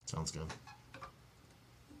Sounds good.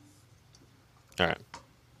 All right.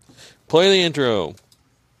 Play the intro.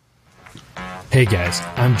 Hey guys,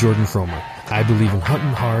 I'm Jordan Fromer. I believe in hunting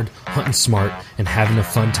hard, hunting smart, and having a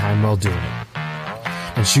fun time while doing it.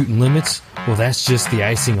 And shooting limits, well, that's just the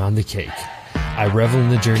icing on the cake. I revel in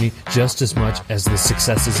the journey just as much as the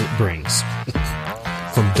successes it brings.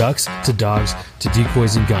 From ducks to dogs to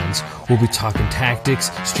decoys and guns, we'll be talking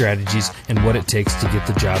tactics, strategies, and what it takes to get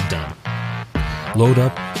the job done. Load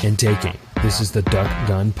up and take aim. This is the Duck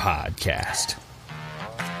Gun Podcast.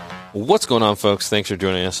 What's going on, folks? Thanks for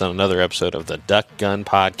joining us on another episode of the Duck Gun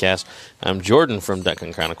Podcast. I'm Jordan from Duck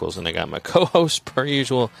Gun Chronicles, and I got my co-host, per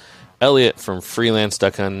usual, Elliot from Freelance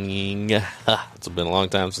Duck Hunting. It's been a long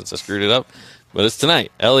time since I screwed it up, but it's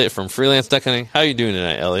tonight. Elliot from Freelance Duck Hunting. How are you doing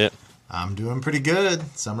tonight, Elliot? I'm doing pretty good.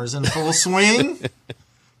 Summer's in full swing.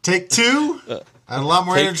 Take two. I had a lot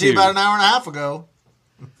more energy about an hour and a half ago.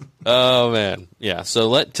 Oh, man. Yeah,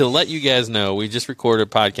 so to let you guys know, we just recorded a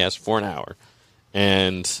podcast for an hour,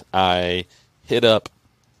 and I hit up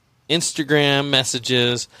Instagram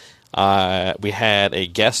messages. We had a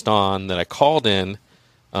guest on that I called in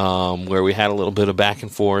where we had a little bit of back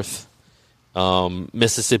and forth,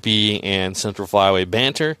 Mississippi and Central Flyway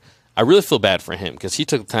banter. I really feel bad for him because he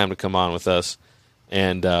took the time to come on with us,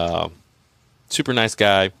 and super nice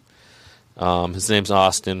guy. His name's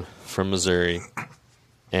Austin from Missouri.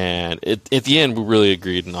 And at the end, we really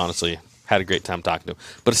agreed and honestly had a great time talking to him.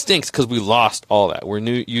 But it stinks because we lost all that. We're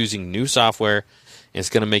using new software, and it's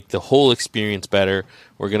going to make the whole experience better.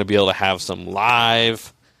 We're going to be able to have some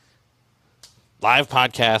live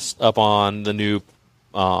podcasts up on the new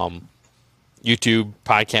YouTube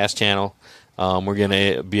podcast channel. We're going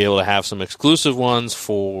to be able to have some exclusive ones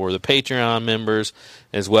for the Patreon members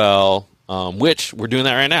as well, which we're doing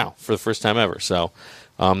that right now for the first time ever. So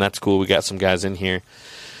that's cool. We got some guys in here.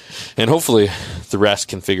 And hopefully the rest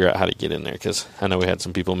can figure out how to get in there, because I know we had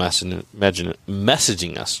some people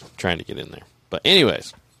messaging us trying to get in there. But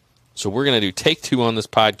anyways, so we're going to do take two on this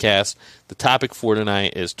podcast. The topic for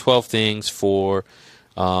tonight is 12 things for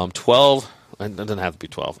 12. It doesn't have to be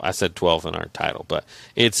 12. I said 12 in our title, but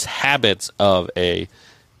it's habits of a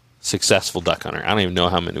successful duck hunter. I don't even know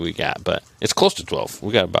how many we got, but it's close to 12.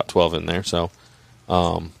 We got about 12 in there, so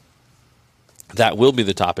that will be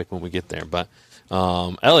the topic when we get there. But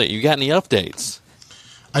Elliot, you got any updates?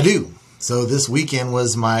 I do. So this weekend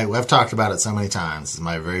was I've talked about it so many times. It's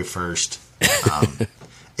my very first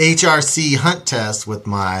HRC hunt test with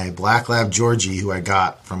my Black Lab Georgie, who I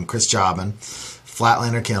got from Chris Jobman,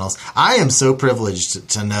 Flatlander Kennels. I am so privileged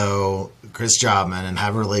to know Chris Jobman and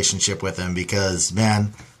have a relationship with him because,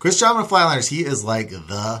 man, Chris Jobman of Flatlanders, he is like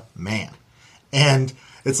the man. And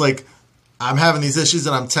it's like, I'm having these issues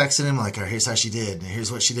and I'm texting him like, oh, here's how she did, and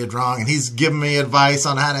here's what she did wrong, and he's giving me advice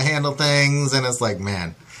on how to handle things, and it's like,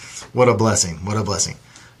 man, what a blessing, what a blessing.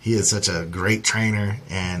 He is such a great trainer,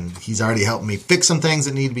 and he's already helped me fix some things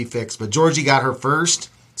that need to be fixed. But Georgie got her first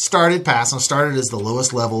started as the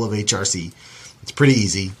lowest level of HRC. It's pretty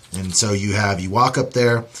easy, and so you walk up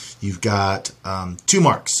there, you've got two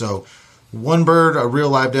marks. So one bird, a real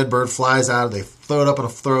live dead bird, flies out, they throw it up in a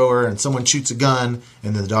thrower, and someone shoots a gun,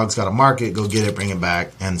 and then the dog's got to mark it, go get it, bring it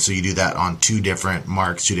back. And so you do that on two different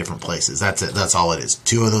marks, two different places. That's it. That's all it is.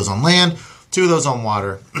 Two of those on land, two of those on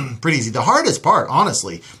water. Pretty easy. The hardest part,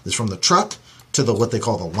 honestly, is from the truck to what they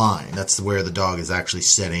call the line. That's where the dog is actually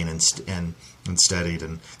sitting and steadied.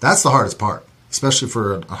 And that's the hardest part, especially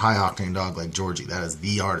for a high-octane dog like Georgie. That is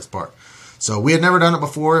the hardest part. So we had never done it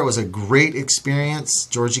before. It was a great experience.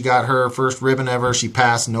 Georgie got her first ribbon ever. She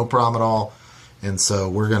passed, no problem at all. And so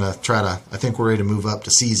we're going to I think we're ready to move up to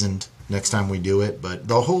seasoned next time we do it. But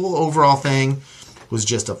the whole overall thing was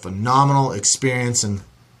just a phenomenal experience. And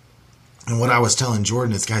what I was telling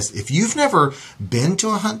Jordan is, guys, if you've never been to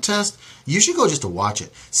a hunt test, you should go just to watch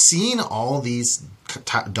it. Seeing all these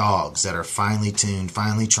dogs that are finely tuned,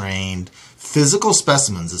 finely trained, physical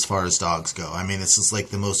specimens as far as dogs go. I mean, it's just like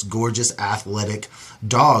the most gorgeous athletic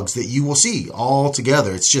dogs that you will see all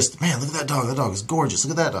together. It's just, man, look at that dog. That dog is gorgeous.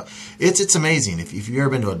 Look at that dog. It's amazing. If you've ever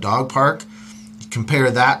been to a dog park, compare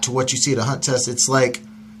that to what you see at a hunt test. It's like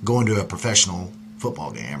going to a professional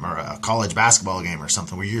football game or a college basketball game or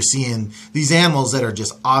something where you're seeing these animals that are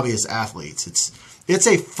just obvious athletes. It's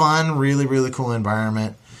a fun, really, really cool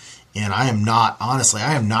environment. And I am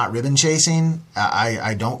not ribbon chasing.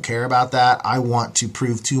 I don't care about that. I want to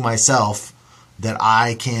prove to myself that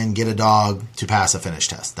I can get a dog to pass a finish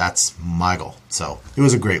test. That's my goal. So it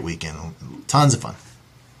was a great weekend. Tons of fun.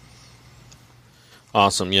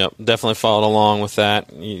 Awesome. Yep. Definitely followed along with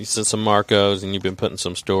that. You sent some Marcos and you've been putting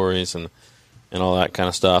some stories and all that kind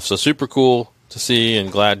of stuff. So super cool to see, and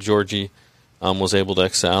glad Georgie was able to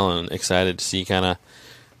excel, and excited to see kind of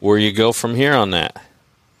where you go from here on that.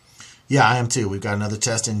 Yeah, I am too. We've got another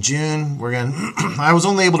test in June. I was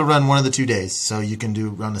only able to run one of the 2 days, so you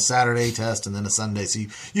can run a Saturday test and then a Sunday. So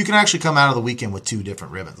you can actually come out of the weekend with 2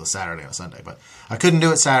 different ribbons, a Saturday and a Sunday. But I couldn't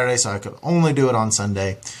do it Saturday, so I could only do it on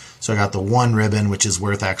Sunday. So I got the 1 ribbon, which is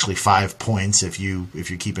worth actually 5 points if you're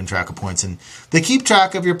keeping track of points. And they keep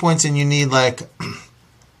track of your points, and you need I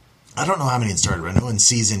don't know how many in starter. I know in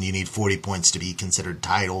season you need 40 points to be considered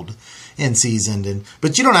titled in season,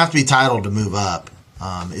 but you don't have to be titled to move up.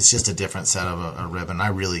 It's just a different set of a ribbon.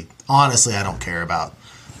 Honestly, I don't care about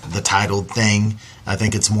the titled thing. I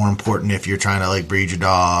think it's more important if you're trying to breed your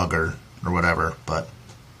dog or whatever. But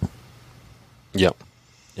yep.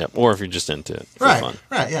 Or if you're just into it for fun.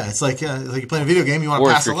 Right. Yeah, it's like you're playing a video game. You want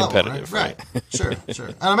to pass the level, competitive, right? Sure.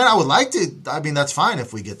 And I would like to. That's fine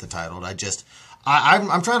if we get the titled.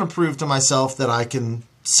 I'm trying to prove to myself that I can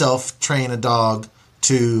self-train a dog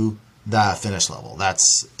to that finish level.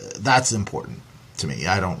 That's important to me.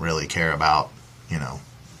 I don't really care about,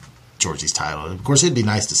 Georgie's titled. Of course, it'd be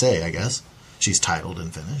nice to say, I guess, she's titled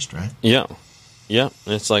and finished, right? Yeah.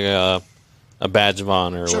 It's like a badge of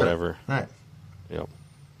honor or whatever. Right. Yep.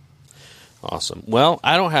 Awesome. Well,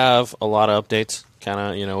 I don't have a lot of updates, kind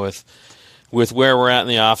of, with where we're at in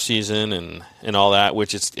the off season and all that,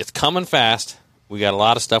 which it's coming fast. We got a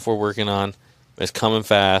lot of stuff we're working on. It's coming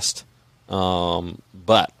fast.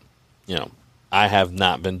 But, I have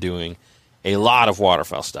not been doing a lot of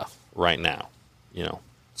waterfowl stuff right now,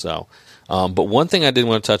 So, but one thing I did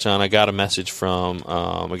want to touch on, I got a message from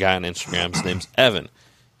a guy on Instagram. His name's Evan.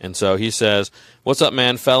 And so he says, "What's up,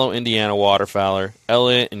 man? Fellow Indiana waterfowler.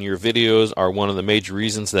 Elliot and your videos are one of the major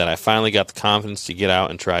reasons that I finally got the confidence to get out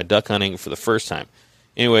and try duck hunting for the first time.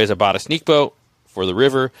 Anyways, I bought a sneak boat for the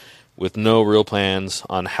river with no real plans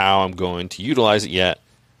on how I'm going to utilize it yet.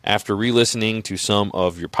 After re-listening to some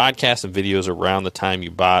of your podcasts and videos around the time you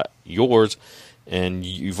bought yours, and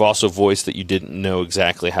you've also voiced that you didn't know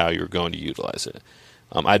exactly how you were going to utilize it.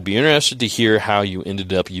 I'd be interested to hear how you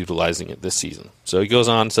ended up utilizing it this season." So he goes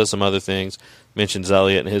on and says some other things, mentions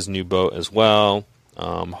Elliot and his new boat as well.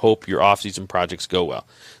 Hope your off-season projects go well.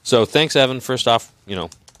 So thanks, Evan. First off,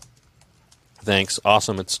 thanks.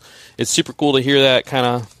 Awesome. It's super cool to hear that kind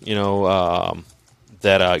of,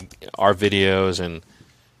 that our videos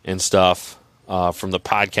and stuff from the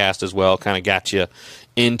podcast as well kind of got you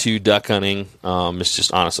into duck hunting. It's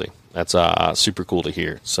just, honestly, that's super cool to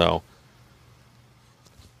hear. So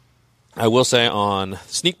I will say on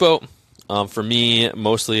Sneak Boat, for me,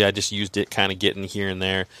 mostly I just used it kind of getting here and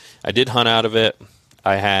there. I did hunt out of it.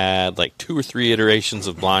 I had 2 or 3 iterations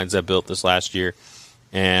of blinds I built this last year,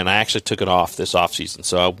 and I actually took it off this off season.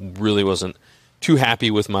 So I really wasn't too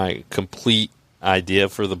happy with my complete idea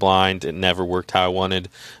for the blind. It never worked how I wanted.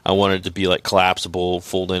 I wanted it to be collapsible,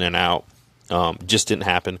 fold in and out. Just didn't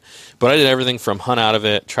happen. But I did everything from hunt out of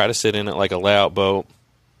it, try to sit in it like a layout boat,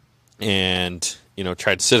 and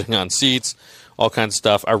tried sitting on seats, all kinds of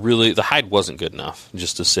stuff. The hide wasn't good enough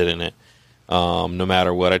just to sit in it. No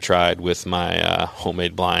matter what I tried with my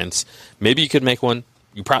homemade blinds. Maybe you could make one.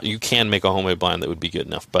 You can make a homemade blind that would be good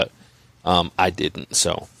enough, but I didn't.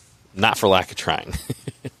 So not for lack of trying.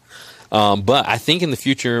 But I think in the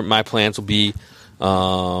future, my plans will be,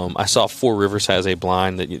 I saw Four Rivers has a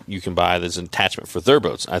blind that you can buy that's an attachment for their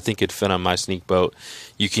boats. I think it'd fit on my Sneak Boat.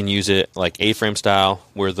 You can use it like A-frame style,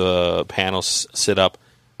 where the panels sit up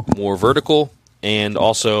more vertical, and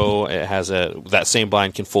also it has that same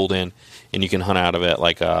blind can fold in, and you can hunt out of it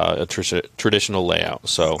like a traditional layout.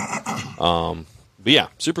 So, but yeah,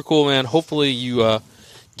 super cool, man. Hopefully you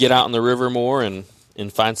get out in the river more and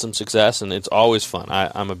find some success, and it's always fun.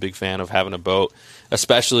 I'm a big fan of having a boat,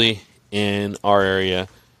 especially in our area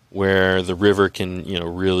where the river can,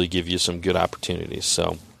 really give you some good opportunities.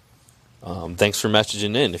 So, thanks for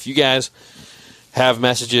messaging in. If you guys have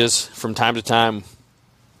messages from time to time,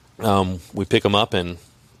 we pick them up and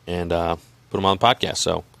put them on the podcast.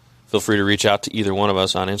 So feel free to reach out to either one of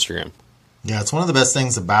us on Instagram. Yeah, it's one of the best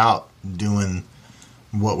things about doing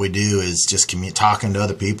what we do is just talking to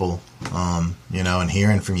other people, and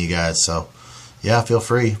hearing from you guys. So, yeah, feel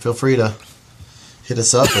free to hit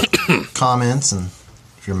us up with comments, and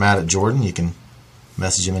if you're mad at Jordan, you can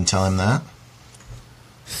message him and tell him that.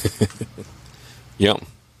 Yep.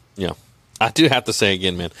 I do have to say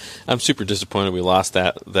again, man, I'm super disappointed we lost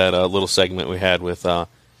that little segment we had with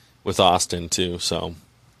Austin too. So,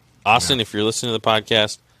 Austin, if you're listening to the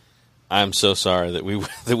podcast, I'm so sorry that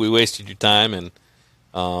we wasted your time, and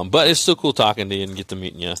but it's still cool talking to you and get to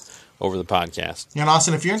meeting you over the podcast. Yeah, and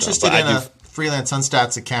Austin, if you're interested in a Freelance Hunt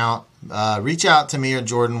Stats account, reach out to me or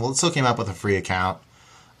Jordan. We'll still came up with a free account.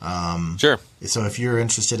 Sure. So if you're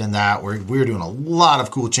interested in that, we're doing a lot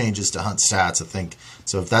of cool changes to Hunt Stats, I think.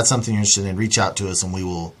 So if that's something you're interested in, reach out to us and we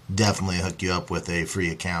will definitely hook you up with a free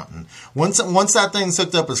account. And once that thing's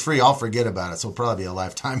hooked up as free, I'll forget about it. So it'll probably be a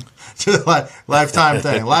lifetime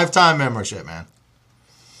thing, lifetime membership, man.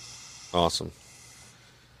 Awesome.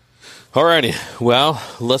 Alrighty. Well,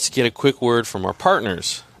 let's get a quick word from our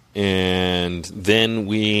partners, and then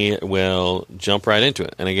we will jump right into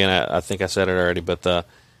it. And again, I think I said it already, but the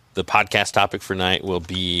podcast topic for tonight will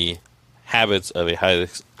be habits of a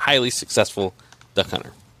highly successful duck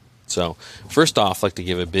hunter. So first off, I'd like to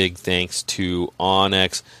give a big thanks to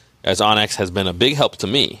onX, as onX has been a big help to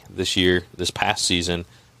me this year, this past season,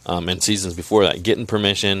 and seasons before that. Getting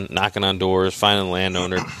permission, knocking on doors, finding a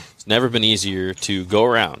landowner. It's never been easier to go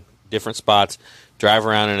around different spots, drive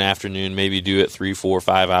around in an afternoon, maybe do it 3, 4,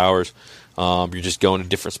 5 hours. You're just going to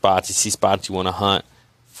different spots. You see spots you want to hunt.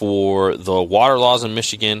 For the water laws in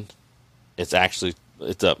Michigan, it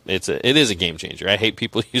is a game changer. I hate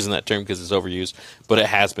people using that term because it's overused, but it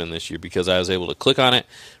has been this year because I was able to click on it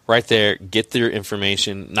right there, get their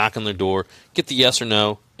information, knock on their door, get the yes or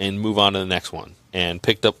no, and move on to the next one. And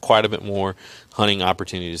picked up quite a bit more hunting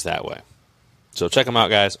opportunities that way. So check them out,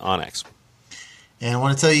 guys, onX. And I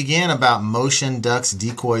want to tell you again about Motion Duck's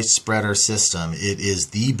decoy spreader system. It is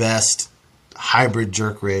the best hybrid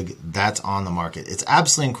jerk rig that's on the market. It's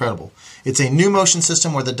absolutely incredible. It's a new motion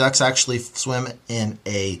system where the ducks actually swim in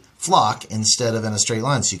a flock instead of in a straight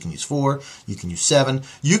line. So you can use 4, you can use 7.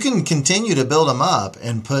 You can continue to build them up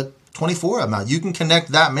and put 24 of them out. You can connect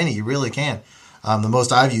that many. You really can. The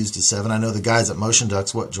most I've used is 7. I know the guys at Motion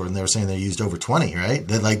Ducks, Jordan, they were saying they used over 20, right?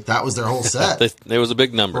 That was their whole set. It was a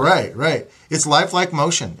big number. Right. It's lifelike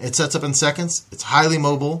motion. It sets up in seconds. It's highly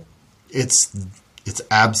mobile. It's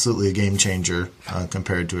absolutely a game changer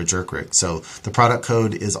compared to a jerk rig. So the product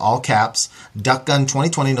code is all caps, DuckGun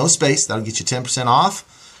 2020, no space. That'll get you 10% off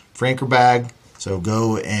for anchor bag. So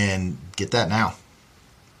go and get that now.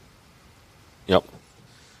 Yep.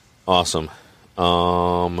 Awesome.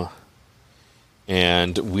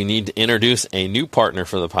 And we need to introduce a new partner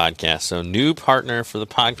for the podcast. So new partner for the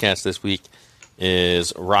podcast this week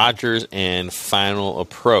is Rogers and Final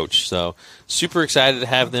Approach. So super excited to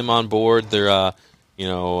have them on board. They're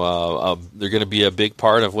they're going to be a big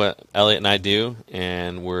part of what Elliot and I do,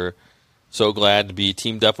 and we're so glad to be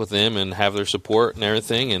teamed up with them and have their support and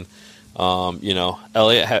everything. And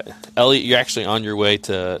Elliot, you're actually on your way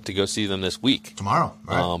to go see them this week tomorrow.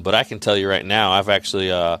 Right. But I can tell you right now, I've actually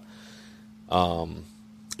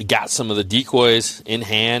got some of the decoys in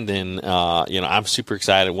hand, and I'm super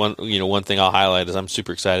excited. One thing I'll highlight is I'm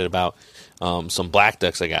super excited about some black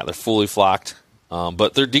ducks I got. They're fully flocked,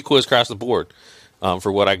 but their decoys across the board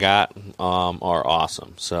for what I got are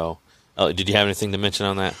awesome. So, did you have anything to mention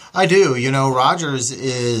on that? I do. Rogers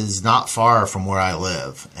is not far from where I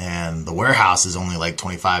live, and the warehouse is only like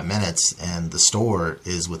 25 minutes, and the store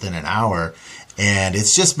is within an hour. And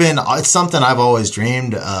it's something I've always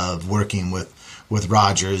dreamed of, working with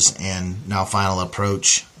Rogers and now Final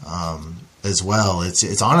Approach as well.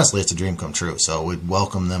 It's honestly, it's a dream come true. So we'd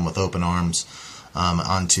welcome them with open arms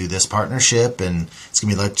onto this partnership. And it's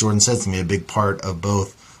going to be, like Jordan said, it's going to be a big part of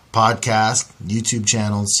both podcast, YouTube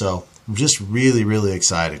channels. So I'm just really, really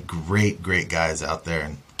excited. Great guys out there.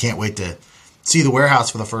 And can't wait to see the warehouse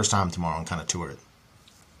for the first time tomorrow and kind of tour it.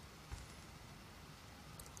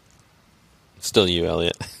 Still you,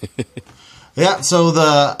 Elliot. Yeah, so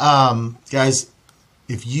the guys,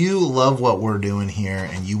 if you love what we're doing here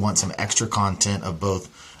and you want some extra content of both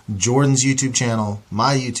Jordan's YouTube channel,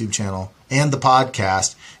 my YouTube channel, and the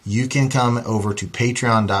podcast, you can come over to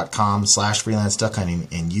patreon.com/freelance duck hunting,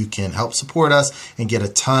 and you can help support us and get a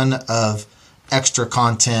ton of extra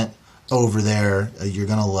content over there. You're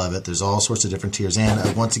going to love it. There's all sorts of different tiers.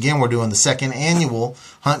 And once again, we're doing the second annual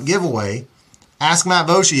hunt giveaway. Ask Matt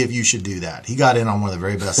Boshi if you should do that. He got in on one of the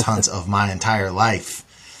very best hunts of my entire life.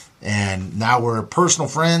 And now we're personal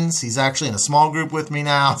friends. He's actually in a small group with me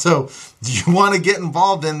now. So do you want to get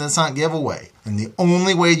involved in this hunt giveaway? And the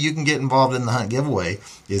only way you can get involved in the hunt giveaway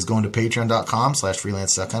is going to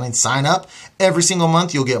patreon.com/freelance duck hunting. Sign up. Every single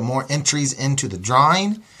month you'll get more entries into the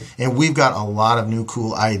drawing. And we've got a lot of new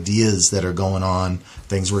cool ideas that are going on,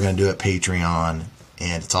 things we're going to do at Patreon.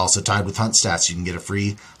 And it's also tied with Hunt Stats. You can get a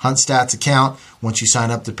free Hunt Stats account once you sign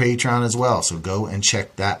up to Patreon as well. So go and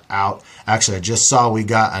check that out. Actually, I just saw we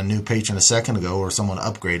got a new patron a second ago, or someone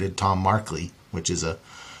upgraded, Tom Markley, which is a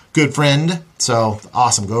good friend. So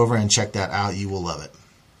awesome. Go over and check that out. You will love it.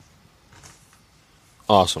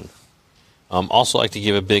 Awesome. Also like to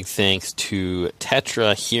give a big thanks to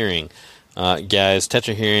Tetra Hearing. Guys,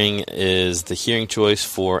 Tetra Hearing is the hearing choice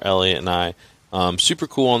for Elliot and I. Super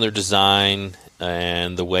cool on their design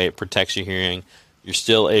and the way it protects your hearing. You're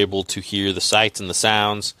still able to hear the sights and the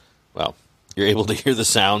sounds. Well, you're able to hear the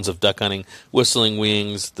sounds of duck hunting, whistling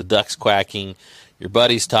wings, the ducks quacking, your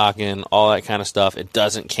buddies talking, all that kind of stuff. It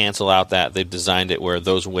doesn't cancel out that. They've designed it where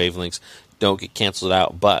those wavelengths don't get canceled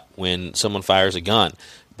out. But when someone fires a gun,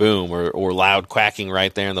 boom, or loud quacking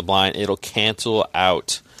right there in the blind, it'll cancel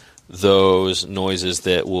out those noises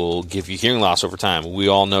that will give you hearing loss over time. We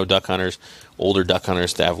all know duck hunters, older duck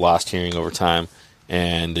hunters, that have lost hearing over time.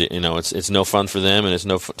 And, it's no fun for them, and it's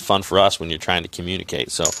no fun for us when you're trying to communicate.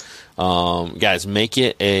 So, guys, make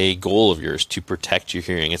it a goal of yours to protect your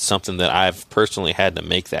hearing. It's something that I've personally had to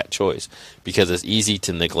make that choice because it's easy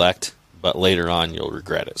to neglect, but later on you'll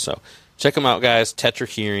regret it. So check them out, guys,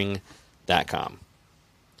 tetrahearing.com.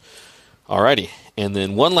 Alrighty, and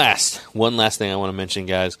then one last thing I want to mention,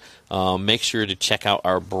 guys. Make sure to check out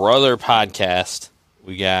our brother podcast.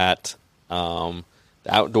 We got the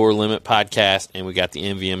Outdoor Limit podcast, and we got the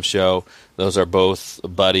MVM show. Those are both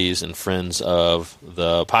buddies and friends of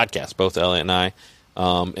the podcast, both Elliot and I.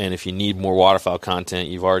 And if you need more waterfowl content,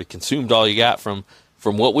 you've already consumed all you got from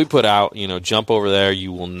what we put out. Jump over there.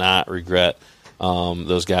 You will not regret.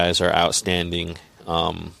 Those guys are outstanding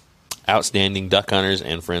duck hunters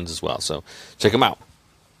and friends as well. So check them out.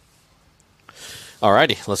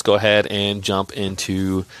 Alrighty, let's go ahead and jump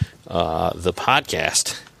into the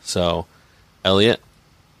podcast. So, Elliot,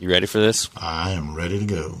 you ready for this? I am ready to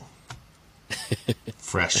go.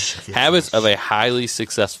 Fresh. Habits of a highly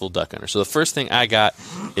successful duck hunter. So the first thing I got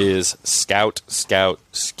is scout.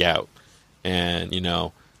 And,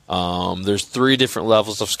 there's 3 different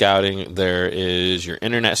levels of scouting. There is your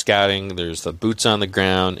internet scouting, there's the boots on the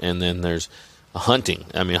ground, and then there's hunting.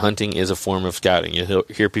 I mean, hunting is a form of scouting. You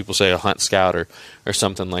hear people say a hunt scout or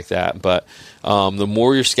something like that. But the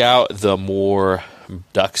more you scout, the more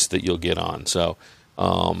ducks that you'll get on. So,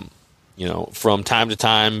 from time to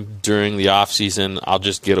time during the off season, I'll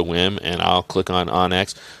just get a whim and I'll click on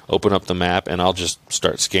onX, open up the map, and I'll just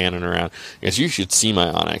start scanning around. Because you should see my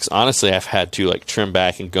onX. Honestly, I've had to trim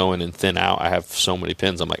back and go in and thin out. I have so many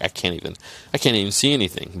pins. I'm like, I can't even see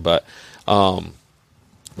anything. But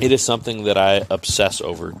it is something that I obsess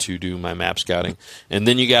over to do my map scouting. And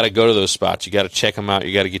then you got to go to those spots. You got to check them out.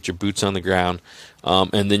 You got to get your boots on the ground.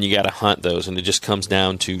 And then you got to hunt those. And it just comes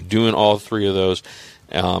down to doing all 3 of those.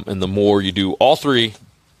 And the more you do all 3,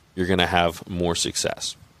 you're going to have more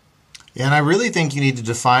success. Yeah, and I really think you need to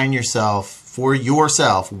define for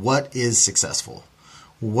yourself, what is successful?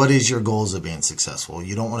 What is your goals of being successful?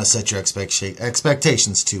 You don't want to set your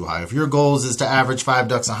expectations too high. If your goals is to average 5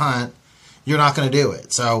 ducks a hunt, you're not going to do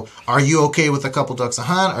it. So are you okay with a couple ducks a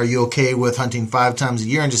hunt? Are you okay with hunting 5 times a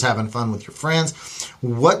year and just having fun with your friends?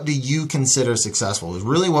 What do you consider successful?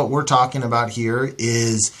 Really what we're talking about here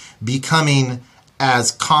is becoming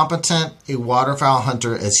as competent a waterfowl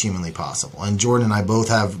hunter as humanly possible. And Jordan and I both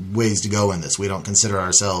have ways to go in this. We don't consider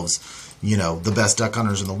ourselves, the best duck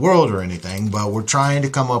hunters in the world or anything, but we're trying to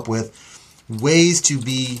come up with ways to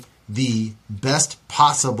be the best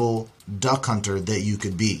possible duck hunter that you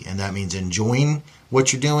could be. And that means enjoying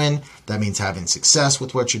what you're doing. That means having success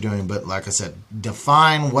with what you're doing. But like I said,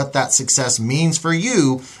 define what that success means for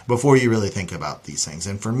you before you really think about these things.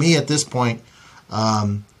 And for me at this point,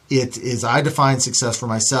 I define success for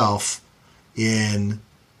myself in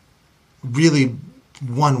really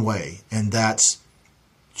one way, and that's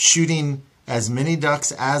shooting as many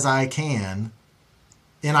ducks as I can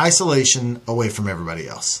in isolation away from everybody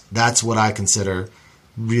else. That's what I consider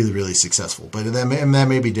really, really successful. But that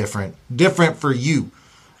may be different for you.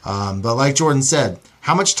 But like Jordan said,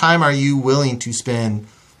 how much time are you willing to spend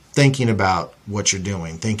thinking about what you're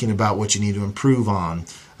doing, thinking about what you need to improve on?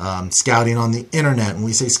 Scouting on the internet. When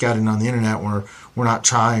we say scouting on the internet, we're not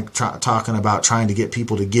talking about trying to get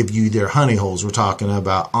people to give you their honey holes. We're talking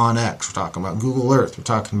about onX. We're talking about Google Earth. We're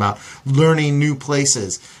talking about learning new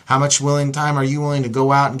places. How much time are you willing to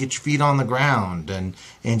go out and get your feet on the ground and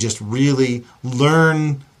just really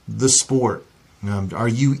learn the sport? Are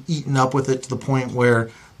you eating up with it to the point where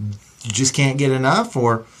you just can't get enough?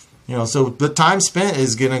 Or, so the time spent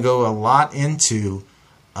is going to go a lot into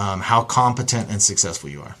how competent and successful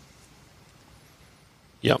you are.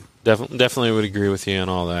 Yep, definitely would agree with you on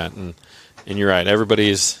all that. And you're right.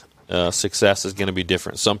 Everybody's success is going to be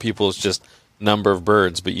different. Some people it's just number of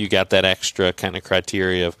birds, but you got that extra kind of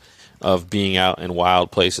criteria of being out in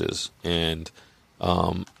wild places. And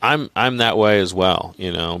I'm that way as well,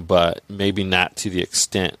 but maybe not to the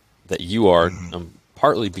extent that you are,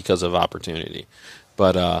 partly because of opportunity.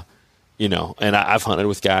 But and I've hunted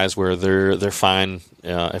with guys where they're fine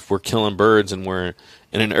if we're killing birds and we're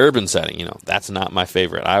in an urban setting. That's not my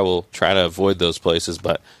favorite. I will try to avoid those places,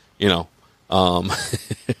 but I've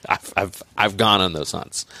gone on those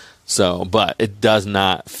hunts. So, but it does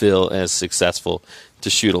not feel as successful to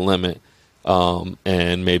shoot a limit,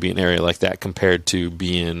 and maybe an area like that compared to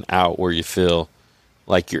being out where you feel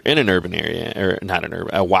like you're in an urban area, or not an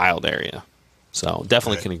urban, a wild area. So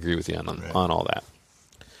definitely can agree with you on all that.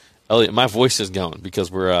 Elliot, my voice is going because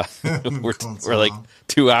we're like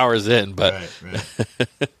 2 hours in, but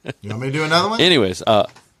right. You want me to do another one? Anyways,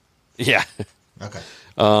 yeah. Okay.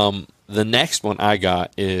 The next one I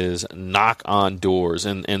got is knock on doors,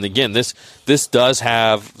 and again, this does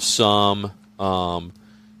have some,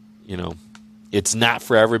 it's not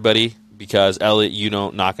for everybody because Elliot, you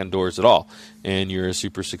don't knock on doors at all, and you're a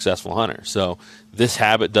super successful hunter. So this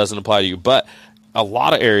habit doesn't apply to you, but a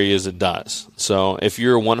lot of areas it does. So if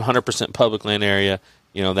you're a 100% public land area,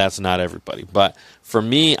 that's not everybody. But for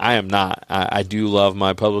me, I am not. I do love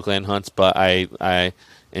my public land hunts, but I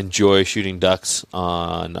enjoy shooting ducks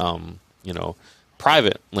on,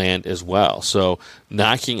 private land as well. So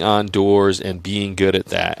knocking on doors and being good at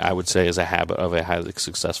that, I would say, is a habit of a highly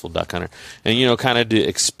successful duck hunter. And, kind of to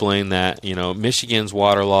explain that, Michigan's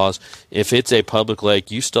water laws, if it's a public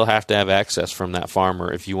lake, you still have to have access from that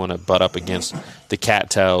farmer if you want to butt up against the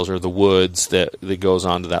cattails or the woods that goes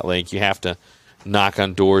onto that lake. You have to knock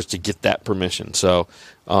on doors to get that permission. So,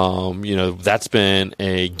 that's been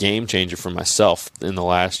a game changer for myself in the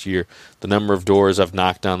last year. The number of doors I've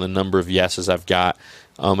knocked on, the number of yeses I've got,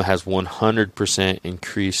 has 100%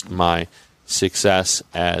 increased my success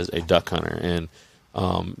as a duck hunter. And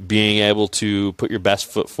being able to put your best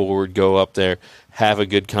foot forward, go up there, have a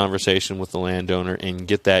good conversation with the landowner, and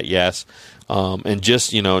get that yes, and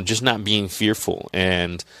just not being fearful.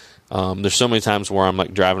 And there's so many times where I'm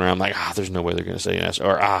like driving around, I'm like, there's no way they're going to say yes,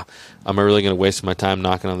 or am I really going to waste my time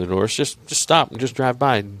knocking on the doors? Just stop and just drive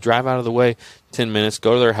by, drive out of the way, 10 minutes,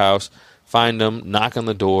 go to their house, find them, knock on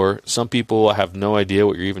the door. Some people have no idea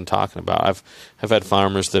what you're even talking about. I've had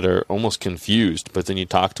farmers that are almost confused, but then you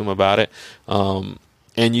talk to them about it,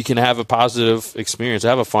 and you can have a positive experience. I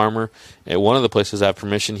have a farmer at one of the places I have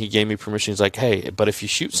permission. He gave me permission. He's like, hey, but if you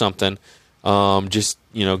shoot something, just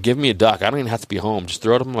give me a duck. I don't even have to be home. Just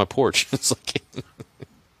throw it up on my porch. It's like,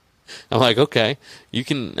 I'm like, okay, you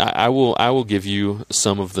can. I will give you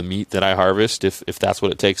some of the meat that I harvest if that's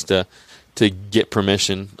what it takes to get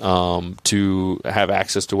permission to have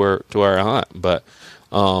access to where I hunt. But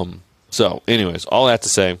so, anyways, all that to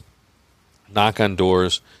say, knock on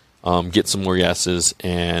doors, get some more yeses,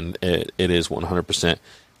 and it is 100%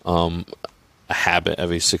 a habit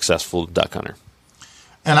of a successful duck hunter.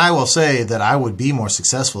 And I will say that I would be more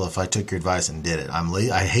successful if I took your advice and did it.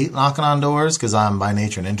 I hate knocking on doors because I'm by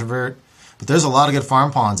nature an introvert. But there's a lot of good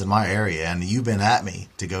farm ponds in my area, and you've been at me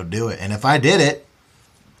to go do it. And if I did it,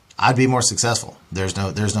 I'd be more successful. There's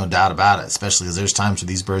no doubt about it, especially because there's times where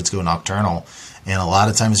these birds go nocturnal, and a lot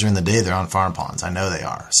of times during the day they're on farm ponds. I know they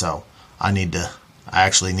are. So I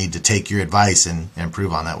actually need to take your advice and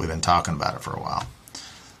improve on that. We've been talking about it for a while.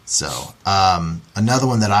 So another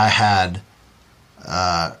one that I had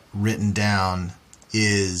written down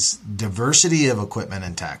is diversity of equipment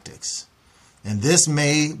and tactics. And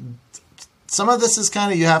some of this is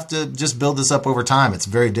kind of, you have to just build this up over time. It's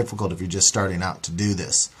very difficult if you're just starting out to do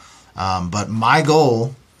this. But my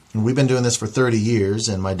goal, and we've been doing this for 30 years,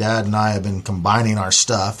 and my dad and I have been combining our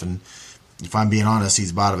stuff, and if I'm being honest,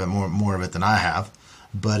 he's bought a bit more of it than I have,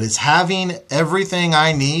 but it's having everything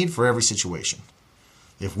I need for every situation.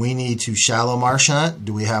 If we need to shallow marsh hunt,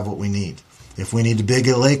 do we have what we need? If we need to big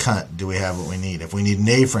lake hunt, do we have what we need? If we need an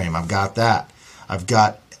A-frame, I've got that. I've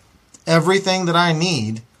got everything that I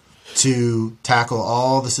need to tackle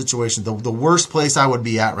all the situations. The worst place I would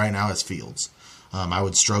be at right now is fields. I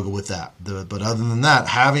would struggle with that. But other than that,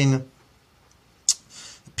 having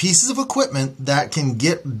pieces of equipment that can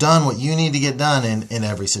get done what you need to get done in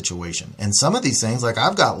every situation. And some of these things, like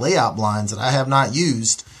I've got layout blinds that I have not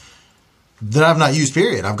used,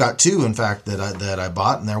 period. I've got two, in fact, that I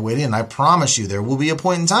bought, and they're waiting. And I promise you, there will be a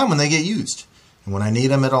point in time when they get used. And when I need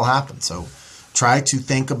them, it'll happen. So try to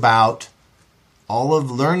think about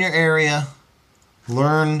learn your area,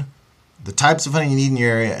 learn the types of hunting you need in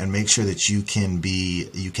your area, and make sure that you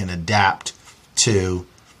can adapt to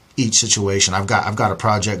each situation. I've got a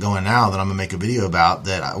project going now that I'm gonna make a video about.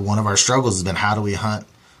 That one of our struggles has been, how do we hunt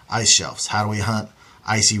ice shelves? How do we hunt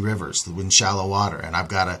icy rivers in shallow water? And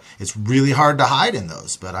it's really hard to hide in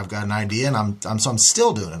those, but I've got an idea, and I'm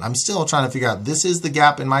still doing it. I'm still trying to figure out, this is the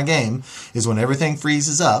gap in my game, is when everything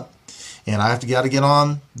freezes up and I have to get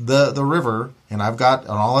on the river, and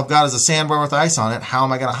all I've got is a sandbar with ice on it. How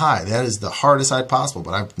am I going to hide? That is the hardest side possible.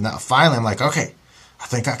 But finally I'm like, okay, I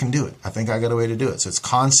think I can do it. I think I got a way to do it. So it's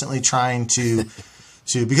constantly trying to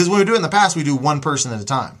because when we do it in the past, we do one person at a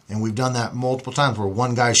time, and we've done that multiple times where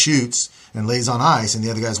one guy shoots and lays on ice and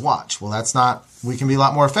the other guys watch. Well, that's not. We can be a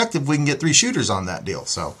lot more effective. We can get 3 shooters on that deal.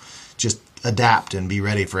 So just adapt and be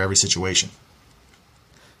ready for every situation.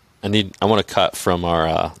 I want to cut from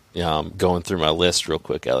our going through my list real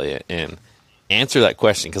quick, Elliot, and answer that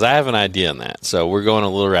question because I have an idea on that. So we're going a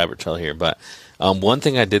little rabbit trail here, but one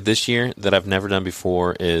thing I did this year that I've never done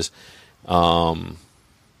before is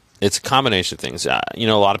it's a combination of things. A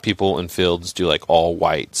lot of people in fields do like all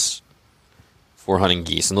whites for hunting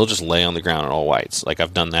geese, and they'll just lay on the ground in all whites. Like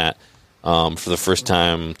I've done that for the first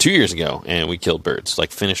time 2 years ago, and we killed birds,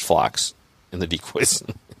 like finished flocks in the decoys,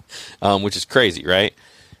 which is crazy, right?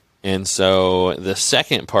 And so the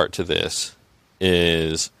second part to this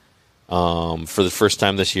is for the first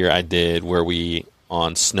time this year I did where we,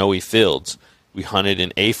 on snowy fields, we hunted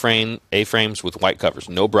in A-frames with white covers,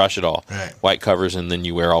 no brush at all, right. White covers, and then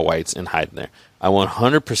you wear all whites and hide in there. I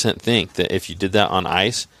 100% think that if you did that on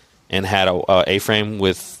ice and had a A-frame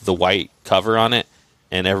with the white cover on it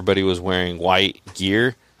and everybody was wearing white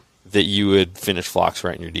gear, that you would finish flocks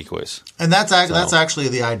right in your decoys. And that's actually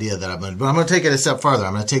the idea that I'm going to do. But I'm going to take it a step farther.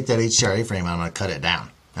 I'm going to take that HTR A-frame and I'm going to cut it down.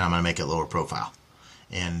 And I'm going to make it lower profile.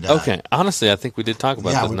 And okay. Honestly, I think we did talk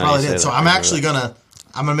about that. Yeah, we probably did. So I'm actually going to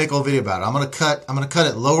make a little video about it. I'm going to cut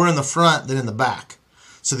it lower in the front than in the back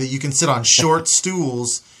so that you can sit on short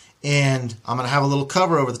stools, and I'm going to have a little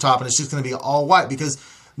cover over the top, and it's just going to be all white because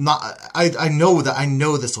I know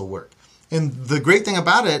this will work. And the great thing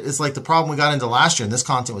about it is, like, the problem we got into last year, and this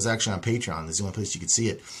content was actually on Patreon, this is the only place you could see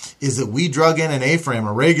it, is that we drug in an A-frame,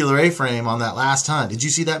 a regular A-frame, on that last hunt. Did you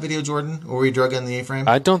see that video, Jordan, where we drug in the A-frame?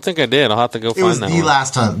 I don't think I did. I'll have to go find that one. It was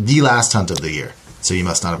the last hunt of the year, so you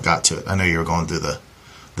must not have got to it. I know you were going through the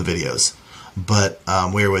videos, but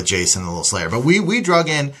we were with Jason, the little slayer. But we drug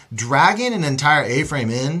in, dragging an entire A-frame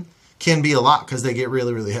in can be a lot because they get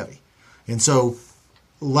really, really heavy. And so,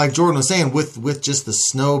 like Jordan was saying, with just the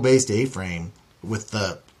snow-based A-frame, with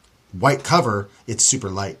the white cover, it's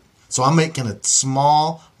super light. So I'm making a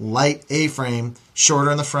small, light A-frame,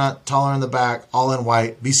 shorter in the front, taller in the back, all in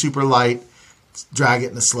white, be super light, drag it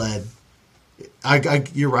in the sled.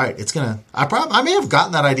 You're right. It's gonna. I may have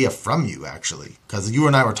gotten that idea from you, actually, because you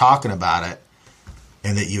and I were talking about it,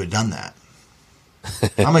 and that you had done that.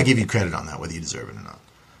 I'm gonna give you credit on that, whether you deserve it or not.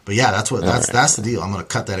 But yeah, that's the deal. I'm gonna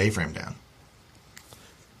cut that A-frame down.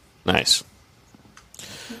 Nice.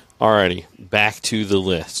 Alrighty, back to the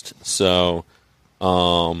list. So,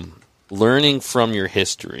 learning from your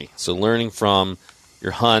history. So, learning from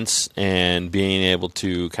your hunts and being able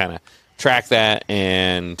to kind of track that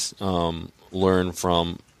and learn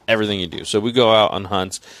from everything you do. So, we go out on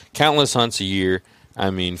hunts, countless hunts a year.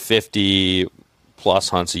 50 plus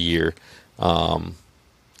hunts a year. And,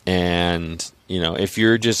 if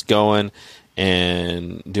you're just going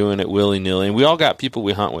and doing it willy-nilly. And we all got people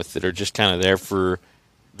we hunt with that are just kind of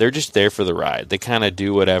they're just there for the ride. They kind of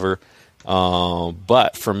do whatever.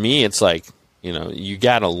 But for me, it's like, you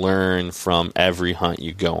got to learn from every hunt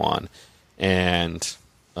you go on. And,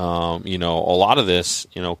 a lot of this,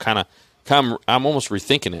 I'm almost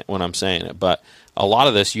rethinking it when I'm saying it, but a lot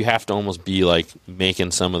of this, you have to almost be like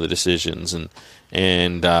making some of the decisions and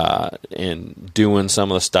doing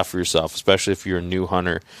some of the stuff for yourself, especially if you're a new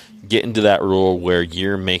hunter. Get into that role where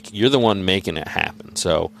you're the one making it happen.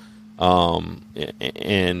 So,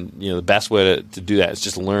 the best way to do that is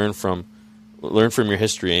just learn from your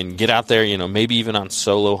history and get out there. Maybe even on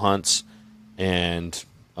solo hunts, and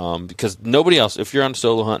because nobody else, if you're on a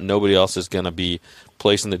solo hunt, nobody else is going to be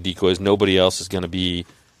placing the decoys. Nobody else is going to be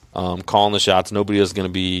calling the shots. Nobody else is going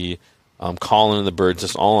to be calling in the birds.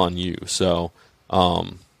 It's all on you. So,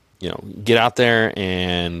 get out there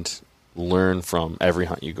and learn from every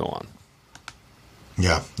hunt you go on.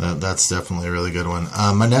 Yeah, that's definitely a really good one.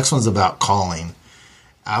 My next one's about calling.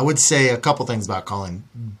 I would say a couple things about calling.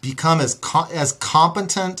 Become as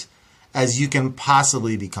competent as you can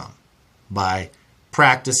possibly become by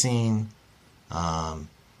practicing.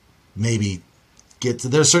 Maybe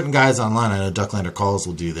there's certain guys online, I know Ducklander Calls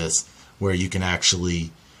will do this, where you can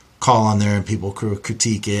actually call on there and people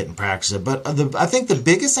critique it and practice it. But I think the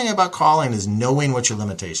biggest thing about calling is knowing what your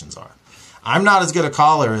limitations are. I'm not as good a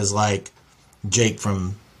caller as like Jake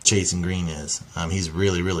from Chasing Green is. He's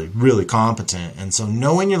really, really, really competent. And so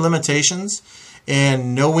knowing your limitations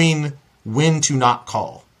and knowing when to not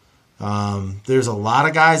call. There's a lot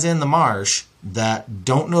of guys in the marsh that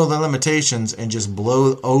don't know the limitations and just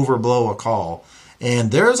blow a call.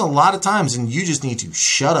 And there's a lot of times and you just need to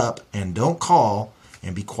shut up and don't call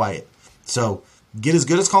and be quiet. So get as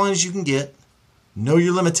good as calling as you can get. Know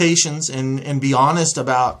your limitations and be honest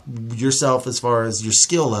about yourself as far as your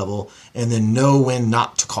skill level, and then know when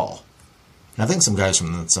not to call. And I think some guys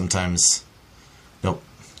from sometimes, nope,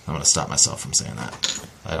 I'm going to stop myself from saying that.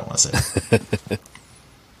 I don't want to say it.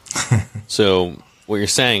 So what you're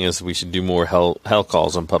saying is we should do more hell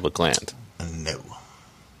calls on public land. No.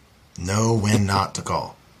 Know when not to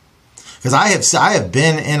call. Because I have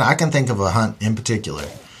been in, I can think of a hunt in particular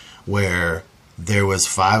where there was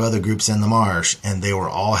 5 other groups in the marsh and they were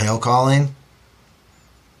all hail calling.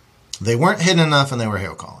 They weren't hidden enough and they were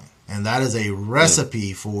hail calling. And that is a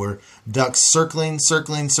recipe for ducks circling,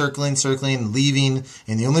 leaving.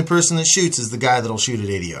 And the only person that shoots is the guy that'll shoot at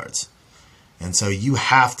 80 yards. And so you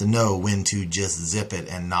have to know when to just zip it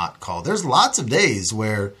and not call. There's lots of days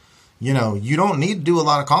where, you don't need to do a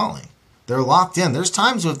lot of calling. They're locked in. There's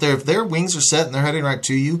times if their wings are set and they're heading right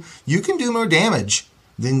to you, you can do more damage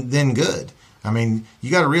than good. I mean,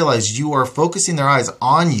 you got to realize you are focusing their eyes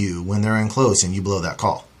on you when they're in close and you blow that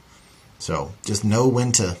call. So just know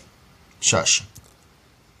when to shush.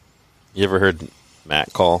 You ever heard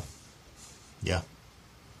Matt call? Yeah.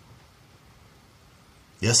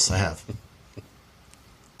 Yes, I have.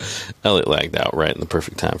 Elliot lagged out right in the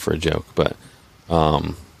perfect time for a joke, but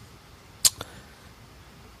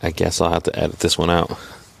I guess I'll have to edit this one out.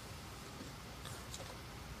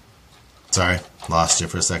 Sorry, lost you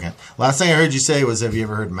for a second. Last thing I heard you say was, have you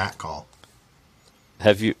ever heard Matt call?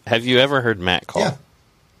 Have you ever heard Matt call? Yeah.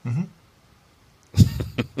 Mm-hmm.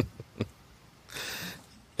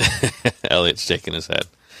 Elliot's shaking his head.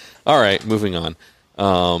 All right, moving on.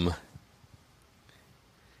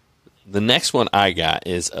 The next one I got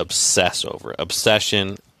is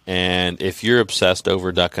obsession. And if you're obsessed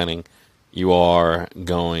over duck hunting, you are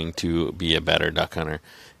going to be a better duck hunter.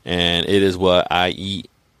 And it is what I eat,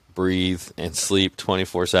 breathe, and sleep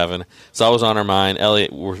 24/7. It's always on our mind.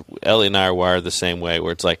 Elliot and I are wired the same way,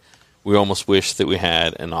 where it's like we almost wish that we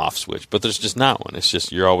had an off switch, but there's just not one. It's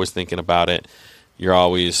just you're always thinking about it. You're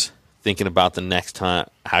always thinking about the next time,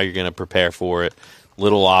 how you're going to prepare for it.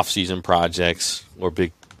 Little off-season projects or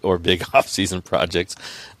big off-season projects,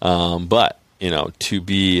 but to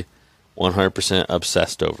be 100%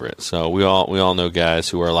 obsessed over it. So we all know guys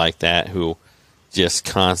who are like that, who just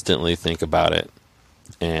constantly think about it.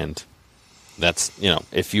 And that's,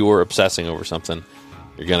 if you were obsessing over something,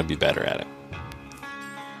 you're going to be better at it.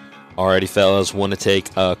 Alrighty, fellas, want to take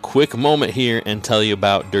a quick moment here and tell you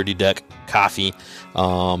about Dirty Duck Coffee.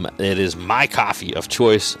 It is my coffee of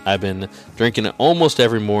choice. I've been drinking it almost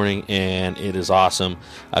every morning, and it is awesome.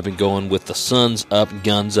 I've been going with the Suns Up,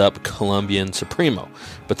 Guns Up Colombian Supremo,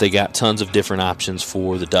 but they got tons of different options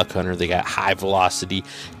for the duck hunter. They got high velocity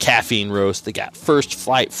caffeine roast. They got First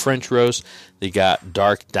Flight French roast. They got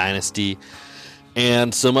Dark Dynasty,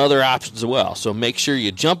 and some other options as well. So make sure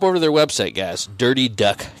you jump over to their website, guys,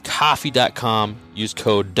 dirtyduckcoffee.com. Use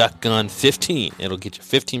code DuckGun15. It'll get you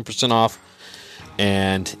 15% off,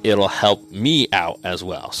 and it'll help me out as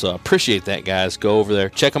well. So appreciate that, guys. Go over there.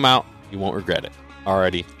 Check them out. You won't regret it.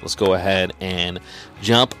 Alrighty, let's go ahead and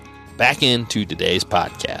jump back into today's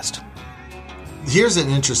podcast. Here's an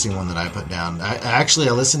interesting one that I put down. I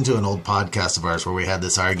listened to an old podcast of ours where we had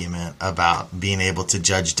this argument about being able to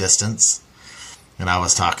judge distance. And I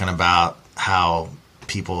was talking about how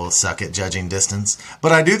people suck at judging distance.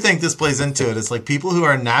 But I do think this plays into it. It's like people who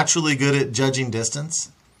are naturally good at judging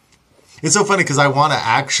distance. It's so funny because I want to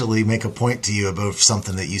actually make a point to you about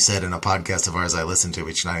something that you said in a podcast of ours I listened to,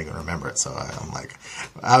 but you're not even remember it. So I'm like,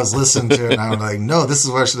 I was listening to it and I was like, no, this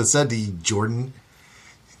is what I should have said to you, Jordan.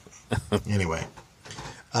 Anyway.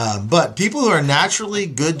 But people who are naturally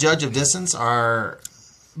good judge of distance are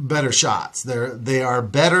better shots. They are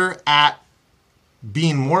better at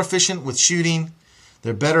being more efficient with shooting.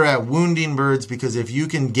 They're better at wounding birds because if you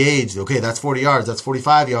can gauge, okay, that's 40 yards, that's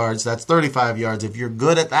 45 yards, that's 35 yards. If you're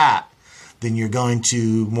good at that, then you're going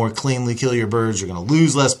to more cleanly kill your birds. You're going to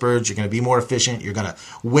lose less birds. You're going to be more efficient. You're going to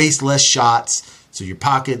waste less shots. So your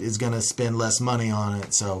pocket is going to spend less money on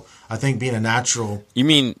it. So I think being a natural... You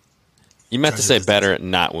meant to say better at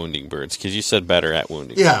not wounding birds, because you said better at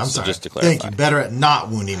wounding birds. Yeah, I'm sorry. Just to clarify. Thank you. Better at not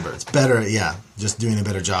wounding birds. Better at, just doing a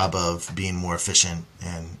better job of being more efficient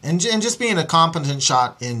and just being a competent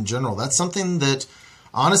shot in general. That's something that,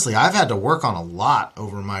 honestly, I've had to work on a lot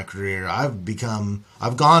over my career. I've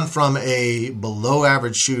gone from a below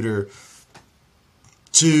average shooter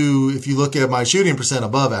to, if you look at my shooting percent,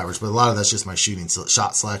 above average, but a lot of that's just my shooting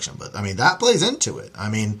shot selection. But, I mean, that plays into it. I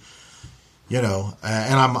mean... and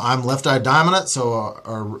I'm left-eyed dominant, so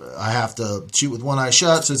or I have to shoot with one eye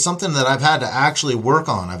shut. So it's something that I've had to actually work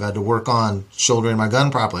on. I've had to work on shouldering my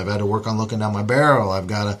gun properly. I've had to work on looking down my barrel. I've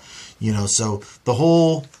got to, so the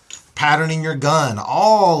whole patterning your gun,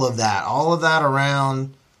 all of that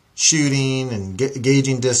around shooting and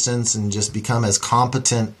gauging distance, and just become as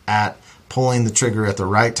competent at pulling the trigger at the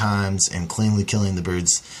right times and cleanly killing the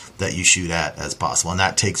birds that you shoot at as possible. And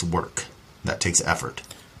that takes work. That takes effort.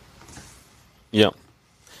 Yep.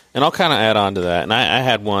 And I'll kind of add on to that. And I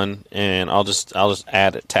had one, and I'll just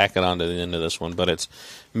tack it on to the end of this one. But it's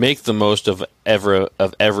make the most of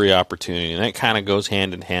every opportunity, and that kind of goes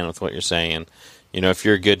hand in hand with what you're saying. If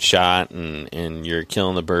you're a good shot and you're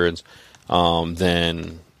killing the birds,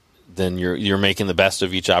 then you're making the best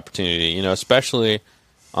of each opportunity. Especially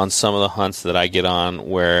on some of the hunts that I get on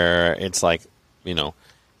where it's like,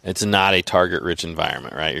 it's not a target-rich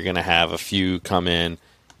environment, right? You're going to have a few come in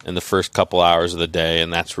the first couple hours of the day,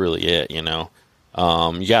 and that's really it. You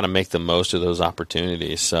got to make the most of those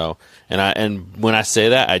opportunities. So, and when I say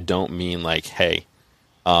that, I don't mean like, hey,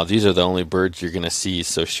 these are the only birds you're going to see,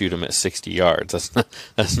 so shoot them at 60 yards.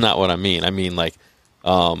 That's not what I mean. I mean like,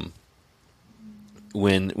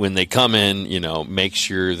 when they come in, make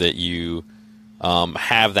sure that you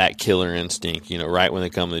have that killer instinct. Right when they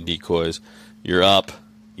come in the decoys, you're up,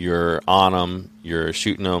 you're on them, you're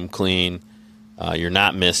shooting them clean. You're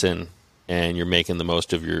not missing, and you're making the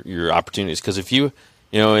most of your opportunities. Because if in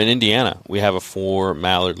Indiana, we have a 4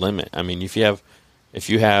 mallard limit. I mean, if you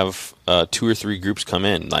have 2 or 3 groups come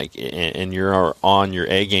in, and you're on your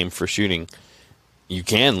A game for shooting, you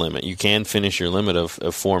can limit. You can finish your limit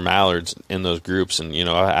of 4 mallards in those groups. And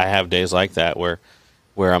I have days like that where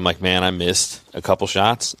I'm like, man, I missed a couple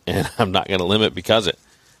shots, and I'm not going to limit because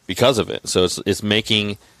of it. So it's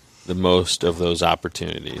making the most of those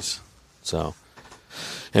opportunities. So.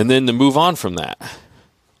 And then to move on from that,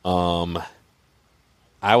 I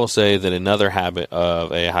will say that another habit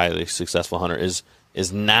of a highly successful hunter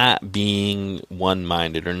is not being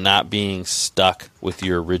one-minded or not being stuck with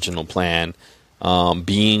your original plan,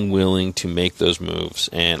 being willing to make those moves.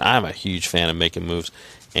 And I'm a huge fan of making moves,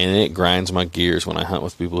 and it grinds my gears when I hunt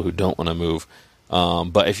with people who don't want to move.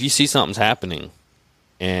 But if you see something's happening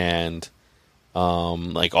and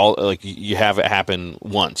you have it happen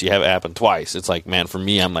once, you have it happen twice. It's like, man, for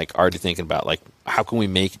me, I'm like already thinking about like, how can we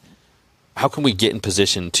get in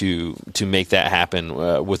position to make that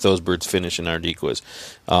happen with those birds finishing our decoys?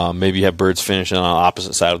 Maybe you have birds finishing on the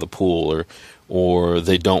opposite side of the pool, or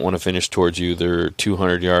they don't want to finish towards you. They're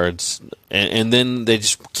 200 yards, and then they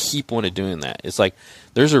just keep wanting doing that. It's like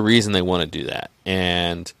there's a reason they want to do that,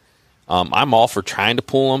 and I'm all for trying to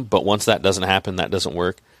pull them, but once that doesn't happen, that doesn't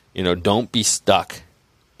work. Don't be stuck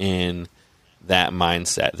in that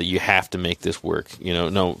mindset that you have to make this work.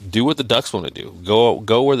 No, do what the ducks want to do.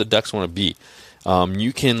 Go where the ducks want to be.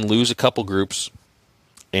 You can lose a couple groups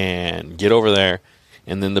and get over there,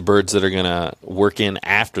 and then the birds that are going to work in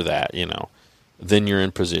after that, then you're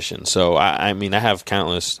in position. So, I mean, I have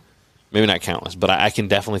countless, maybe not countless, but I can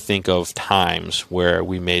definitely think of times where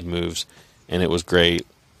we made moves, and it was great.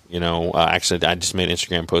 Actually, I just made an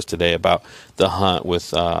Instagram post today about the hunt with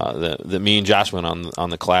the me and Josh went on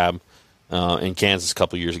the Clab in Kansas a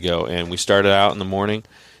couple years ago, and we started out in the morning,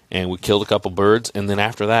 and we killed a couple birds, and then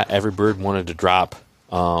after that, every bird wanted to drop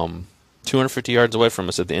 250 yards away from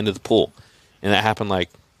us at the end of the pool, and that happened like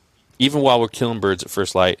even while we're killing birds at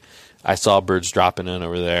first light, I saw birds dropping in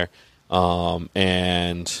over there,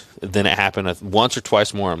 and then it happened once or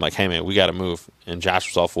twice more. I'm like, hey man, we got to move, and Josh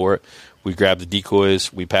was all for it. We grabbed the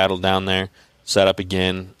decoys, we paddled down there, set up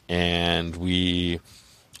again, and we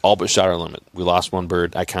all but shot our limit. We lost one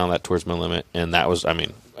bird. I counted that towards my limit, and that was,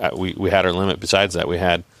 we had our limit. Besides that, we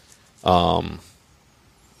had, I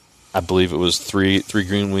believe it was three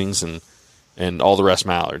green wings and all the rest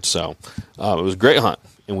mallards. So it was a great hunt,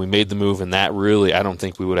 and we made the move, and that really, I don't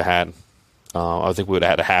think we would have had, I think we would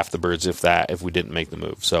have had half the birds if we didn't make the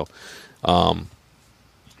move. So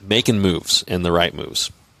making moves and the right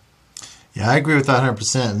moves. Yeah, I agree with that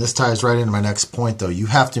 100%. And this ties right into my next point, though. You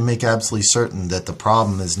have to make absolutely certain that the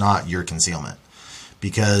problem is not your concealment.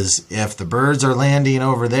 Because if the birds are landing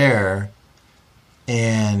over there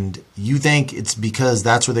and you think it's because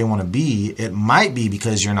that's where they want to be, it might be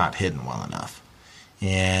because you're not hidden well enough.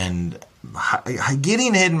 And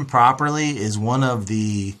getting hidden properly is one of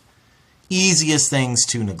the easiest things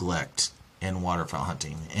to neglect in waterfowl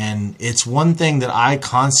hunting. And it's one thing that I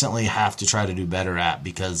constantly have to try to do better at,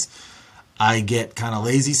 because I get kind of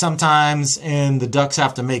lazy sometimes, and the ducks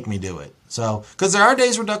have to make me do it. So, because there are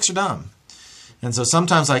days where ducks are dumb. And so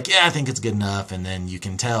sometimes I think it's good enough, and then you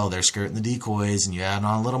can tell they're skirting the decoys, and you add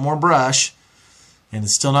on a little more brush, and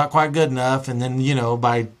it's still not quite good enough. And then,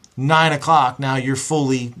 by 9 o'clock, now you're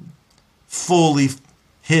fully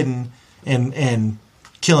hidden and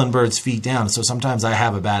killing birds feet down. So sometimes I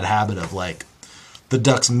have a bad habit of like, the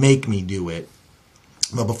ducks make me do it.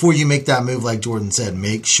 But before you make that move, like Jordan said,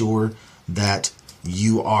 make sure that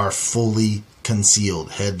you are fully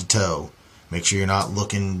concealed head to toe. Make sure you're not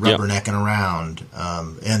looking rubbernecking around.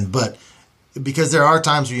 But because there are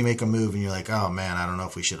times where you make a move and you're like, oh man, I don't know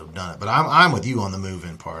if we should have done it. But I'm with you on the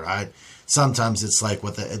move-in part. Sometimes it's like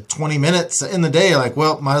with 20 minutes in the day, like,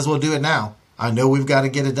 well, might as well do it now. I know we've got to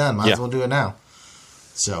get it done. Might as well do it now.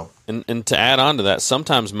 So and to add on to that,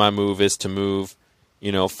 sometimes my move is to move,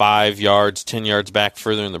 5 yards, 10 yards back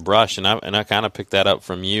further in the brush, and I kind of picked that up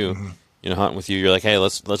from you. Mm-hmm. Hunting with you, you're like, hey,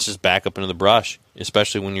 let's just back up into the brush,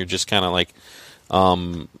 especially when you're just kind of like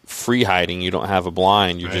free hiding. You don't have a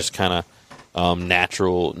blind. You're just kind of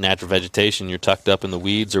natural vegetation. You're tucked up in the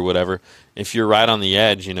weeds or whatever. If you're right on the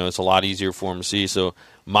edge, it's a lot easier for them to see. So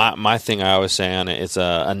my thing I always say on it, it's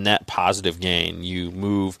a net positive gain. You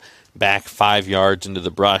move back 5 yards into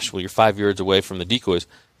the brush. Well, you're 5 yards away from the decoys,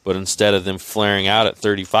 but instead of them flaring out at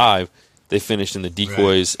 35, they finished in the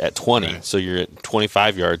decoys at 20. Right. So you're at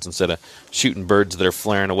 25 yards instead of shooting birds that are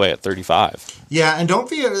flaring away at 35. Yeah, and don't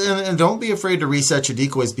be afraid to reset your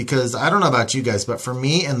decoys, because I don't know about you guys, but for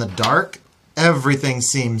me in the dark, everything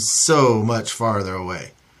seems so much farther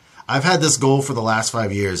away. I've had this goal for the last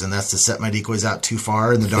 5 years, and that's to set my decoys out too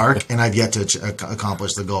far in the dark, and I've yet to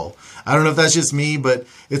accomplish the goal. I don't know if that's just me, but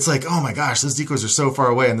it's like, oh my gosh, those decoys are so far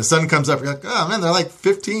away, and the sun comes up, you're like, oh man, they're like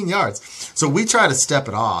 15 yards. So we try to step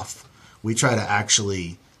it off. We try to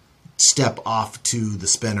actually step off to the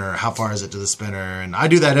spinner. How far is it to the spinner? And I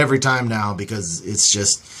do that every time now, because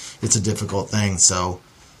it's a difficult thing. So,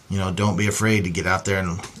 don't be afraid to get out there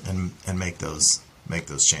and make those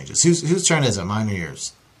changes. Whose turn is it? Mine or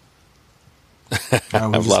yours?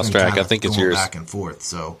 I've lost track. I think it's yours. Back and forth.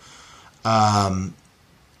 So,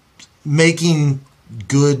 making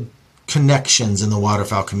good connections in the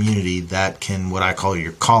waterfowl community that can, what I call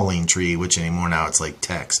your calling tree, which anymore now it's like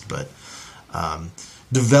text, but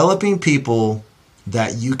developing people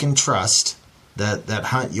that you can trust, that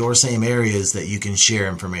hunt your same areas, that you can share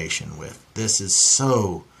information with. This is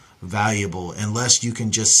so valuable, unless you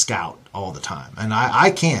can just scout all the time. And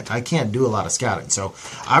I can't do a lot of scouting. So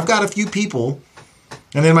I've got a few people,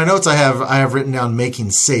 and in my notes I have written down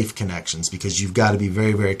making safe connections, because you've got to be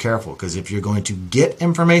very, very careful, because if you're going to get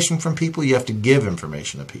information from people, you have to give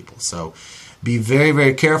information to people. So be very,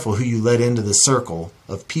 very careful who you let into the circle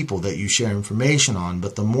of people that you share information on.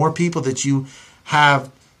 But the more people that you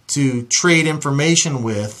have to trade information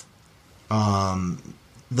with,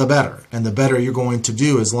 the better. And the better you're going to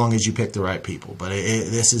do, as long as you pick the right people. But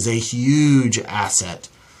this is a huge asset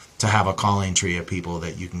to have a calling tree of people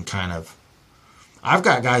that you can kind of... I've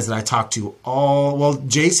got guys that I talk to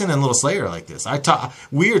Jason and Little Slayer like this.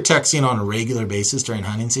 We are texting on a regular basis during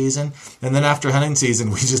hunting season, and then after hunting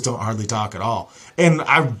season, we just don't hardly talk at all. And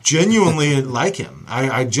I genuinely like him.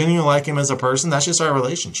 I genuinely like him as a person. That's just our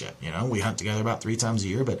relationship. We hunt together about 3 times a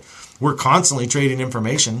year, but we're constantly trading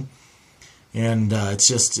information. And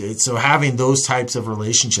so having those types of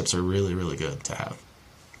relationships are really, really good to have.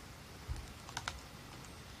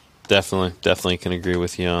 Definitely can agree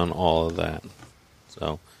with you on all of that.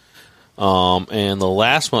 So, and the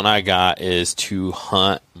last one I got is to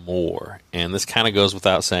hunt more. And this kind of goes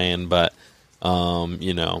without saying, but,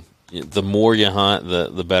 the more you hunt,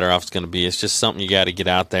 the better off it's going to be. It's just something you got to get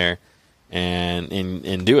out there and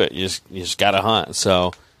do it. You just got to hunt.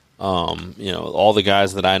 So, all the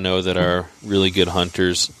guys that I know that are really good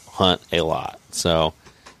hunters hunt a lot. So,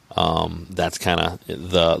 that's kind of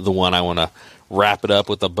the one I want to wrap it up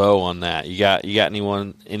with a bow on that. You got any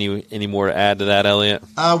more to add to that, Elliot?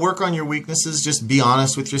 Work on your weaknesses. Just be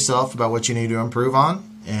honest with yourself about what you need to improve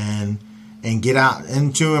on, and get out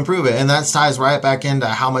and to improve it. And that ties right back into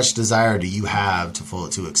how much desire do you have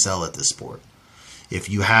to excel at this sport. If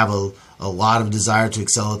you have a lot of desire to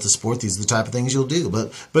excel at the sport, these are the type of things you'll do.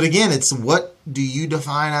 But again, it's what do you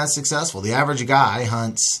define as successful? The average guy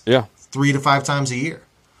hunts 3 to 5 times a year.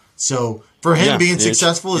 So for him, being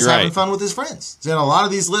successful is having fun with his friends. And a lot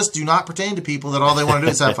of these lists do not pertain to people that all they want to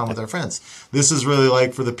do is have fun with their friends. This is really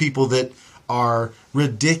like for the people that are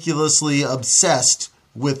ridiculously obsessed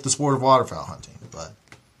with the sport of waterfowl hunting. But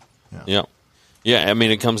yeah. I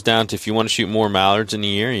mean, it comes down to if you want to shoot more mallards in a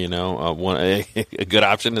year, a good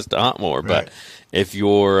option is to hunt more. But if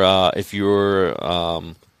your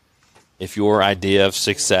idea of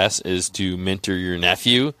success is to mentor your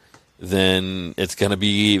nephew, then it's going to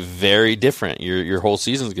be very different. Your whole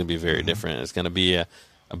season is going to be very different. It's going to be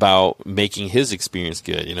about making his experience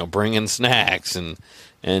good. Bringing snacks and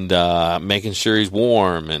making sure he's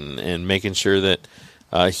warm and making sure that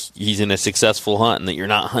he's in a successful hunt and that you're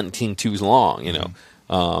not hunting too long.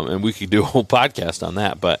 And we could do a whole podcast on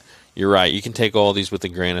that. But you're right. You can take all these with a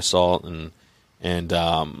grain of salt. And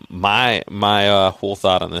my whole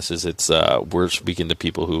thought on this is we're speaking to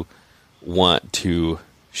people who want to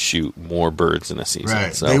shoot more birds in a season.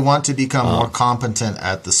 Right. So, they want to become more competent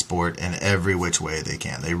at the sport in every which way they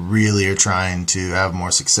can. They really are trying to have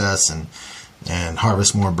more success and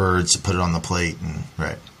harvest more birds to put it on the plate. And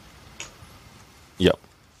right. Yep.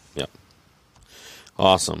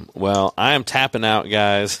 Awesome. Well, I am tapping out,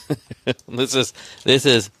 guys. This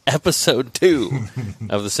is episode 2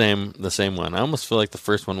 of the same one. I almost feel like the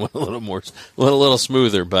first one went a little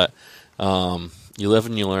smoother, but you live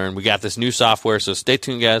and you learn. We got this new software, so stay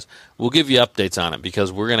tuned, guys. We'll give you updates on it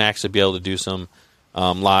because we're going to actually be able to do some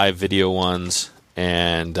live video ones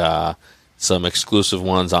and some exclusive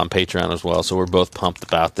ones on Patreon as well. So we're both pumped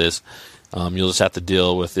about this. You'll just have to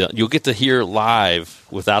deal with it. You'll get to hear live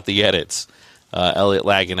without the edits. Elliot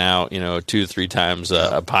lagging out, 2-3 times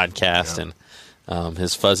a podcast and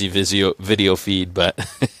his fuzzy video feed, but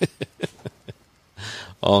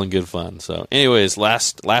all in good fun. So, anyways,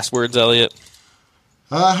 last words, Elliot.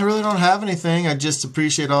 I really don't have anything. I just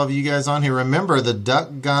appreciate all of you guys on here. Remember the Duck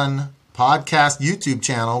Gun Podcast YouTube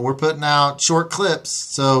channel. We're putting out short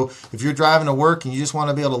clips. So if you're driving to work and you just want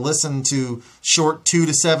to be able to listen to short 2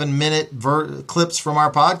 to 7 minute clips from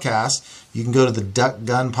our podcast, you can go to the Duck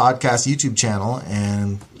Gun Podcast YouTube channel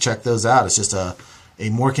and check those out. It's just a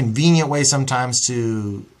more convenient way sometimes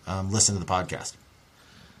to listen to the podcast.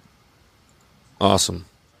 Awesome.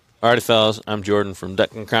 Alrighty, fellas. I'm Jordan from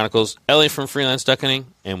Duck Gun Chronicles, Elliot from Freelance Duck Hunting,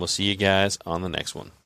 and we'll see you guys on the next one.